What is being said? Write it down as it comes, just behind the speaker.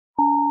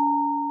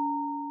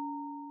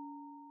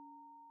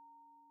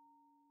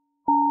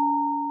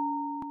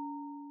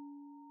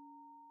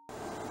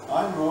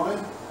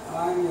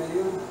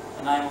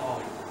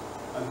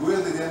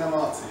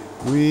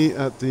We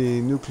at the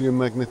Nuclear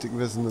Magnetic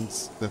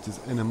Resonance, that is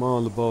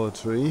NMR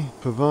laboratory,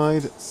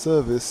 provide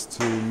service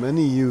to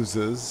many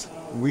users.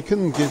 We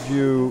can give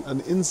you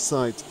an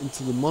insight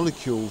into the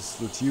molecules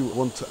that you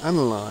want to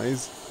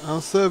analyze. Our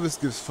service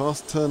gives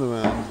fast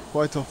turnaround,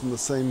 quite often the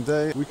same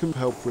day. We can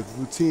help with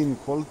routine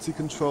quality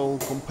control,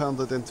 compound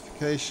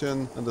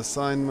identification and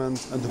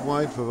assignment, and a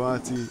wide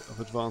variety of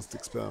advanced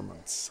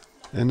experiments.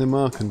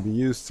 NMR can be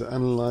used to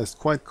analyze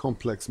quite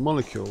complex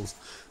molecules,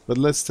 but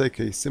let's take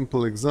a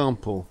simple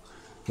example.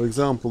 For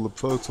example, the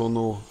proton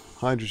or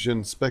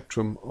hydrogen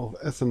spectrum of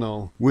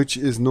ethanol, which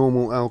is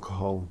normal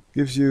alcohol,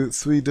 gives you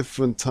three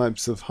different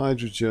types of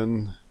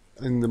hydrogen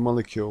in the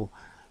molecule: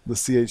 the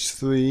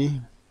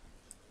CH3,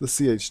 the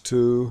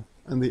CH2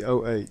 and the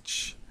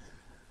OH.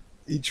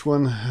 Each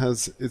one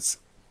has its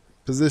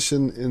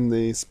position in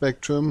the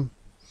spectrum,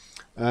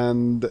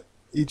 and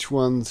each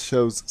one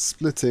shows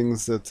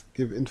splittings that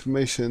give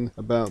information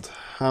about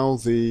how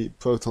the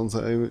protons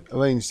are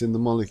arranged in the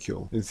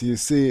molecule. As you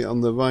see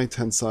on the right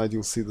hand side,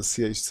 you'll see the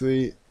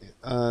CH3,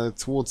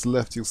 towards the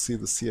left you'll see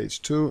the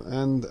CH2,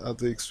 and at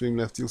the extreme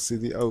left you'll see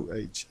the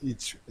OH,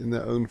 each in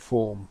their own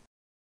form.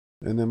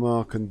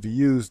 NMR can be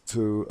used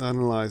to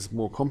analyze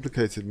more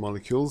complicated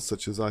molecules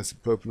such as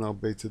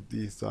isopropanol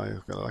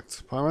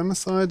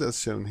beta-dithiogalactopyranoside, as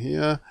shown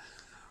here,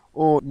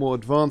 or more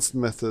advanced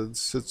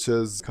methods such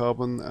as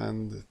carbon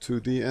and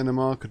 2D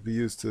NMR could be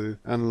used to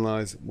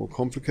analyze more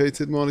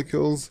complicated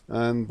molecules,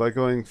 and by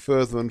going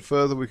further and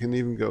further we can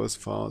even go as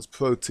far as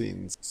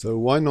proteins. So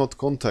why not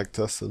contact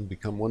us and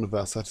become one of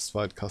our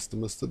satisfied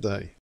customers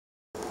today?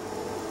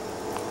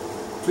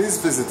 Please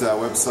visit our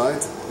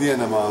website, the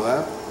NMR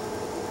Lab.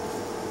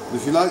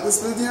 If you like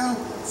this video,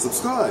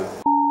 subscribe.